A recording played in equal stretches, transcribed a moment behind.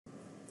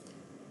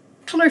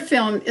Color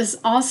film is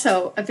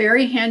also a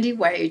very handy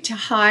way to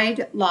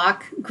hide,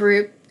 lock,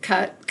 group,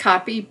 cut,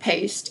 copy,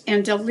 paste,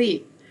 and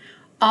delete.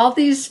 All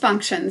these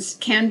functions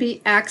can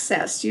be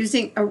accessed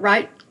using a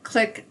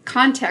right-click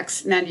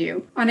context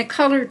menu on a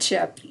color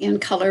chip in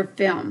color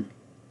film.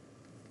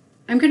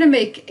 I'm going to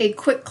make a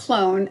quick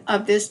clone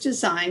of this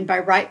design by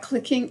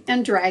right-clicking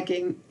and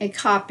dragging a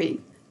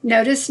copy.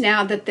 Notice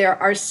now that there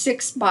are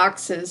 6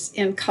 boxes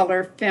in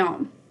color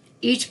film.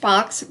 Each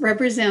box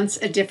represents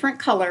a different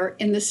color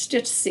in the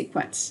stitch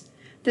sequence.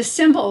 The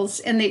symbols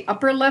in the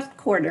upper left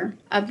corner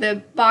of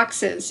the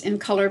boxes in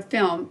color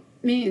film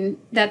mean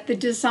that the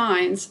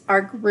designs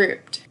are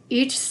grouped.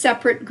 Each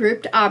separate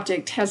grouped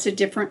object has a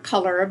different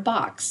color of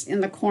box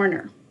in the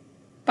corner.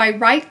 By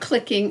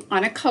right-clicking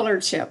on a color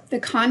chip, the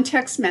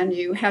context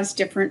menu has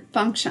different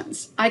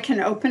functions. I can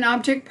open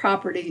object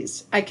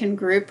properties, I can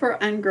group or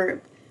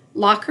ungroup,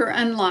 lock or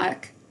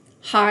unlock,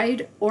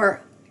 hide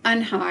or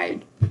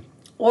unhide,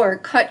 or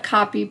cut,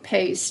 copy,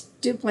 paste,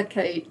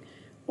 duplicate,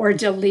 or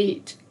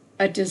delete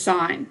a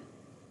design.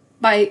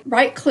 By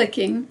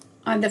right-clicking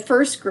on the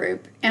first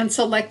group and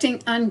selecting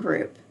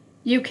Ungroup,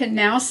 you can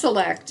now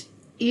select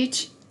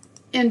each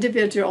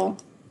individual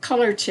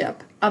color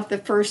chip of the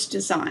first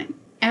design.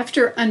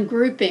 After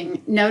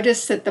ungrouping,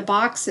 notice that the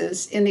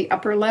boxes in the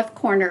upper left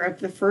corner of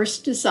the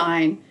first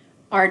design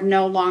are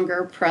no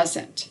longer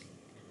present.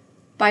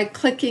 By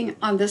clicking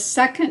on the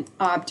second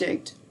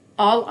object,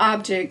 all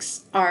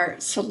objects are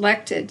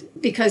selected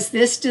because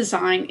this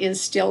design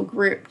is still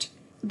grouped.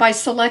 By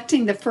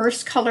selecting the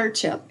first color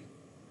chip,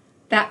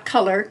 that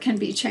color can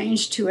be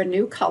changed to a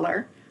new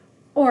color,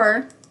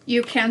 or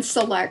you can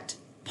select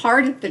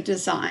part of the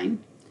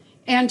design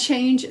and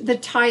change the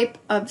type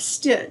of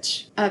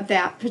stitch of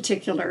that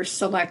particular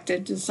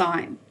selected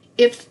design.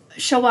 If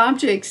Show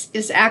Objects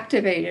is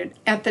activated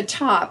at the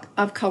top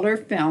of color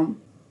film,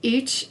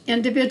 each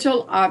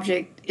individual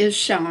object is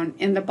shown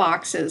in the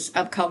boxes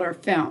of color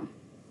film.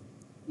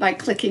 By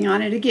clicking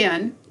on it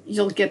again,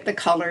 you'll get the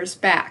colors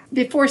back.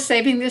 Before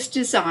saving this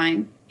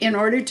design, in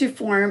order to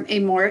form a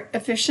more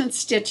efficient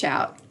stitch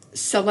out,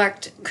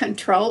 select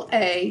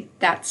Ctrl-A,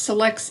 that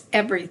selects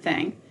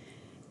everything,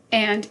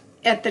 and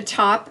at the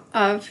top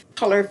of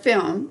color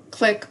film,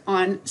 click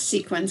on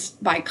Sequence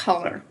by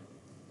Color.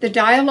 The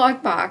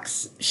dialog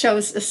box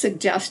shows a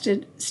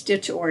suggested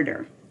stitch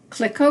order.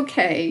 Click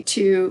OK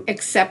to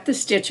accept the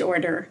stitch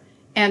order,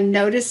 and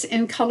notice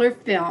in color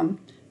film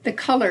the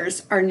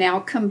colors are now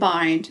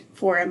combined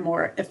for a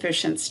more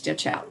efficient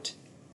stitch out.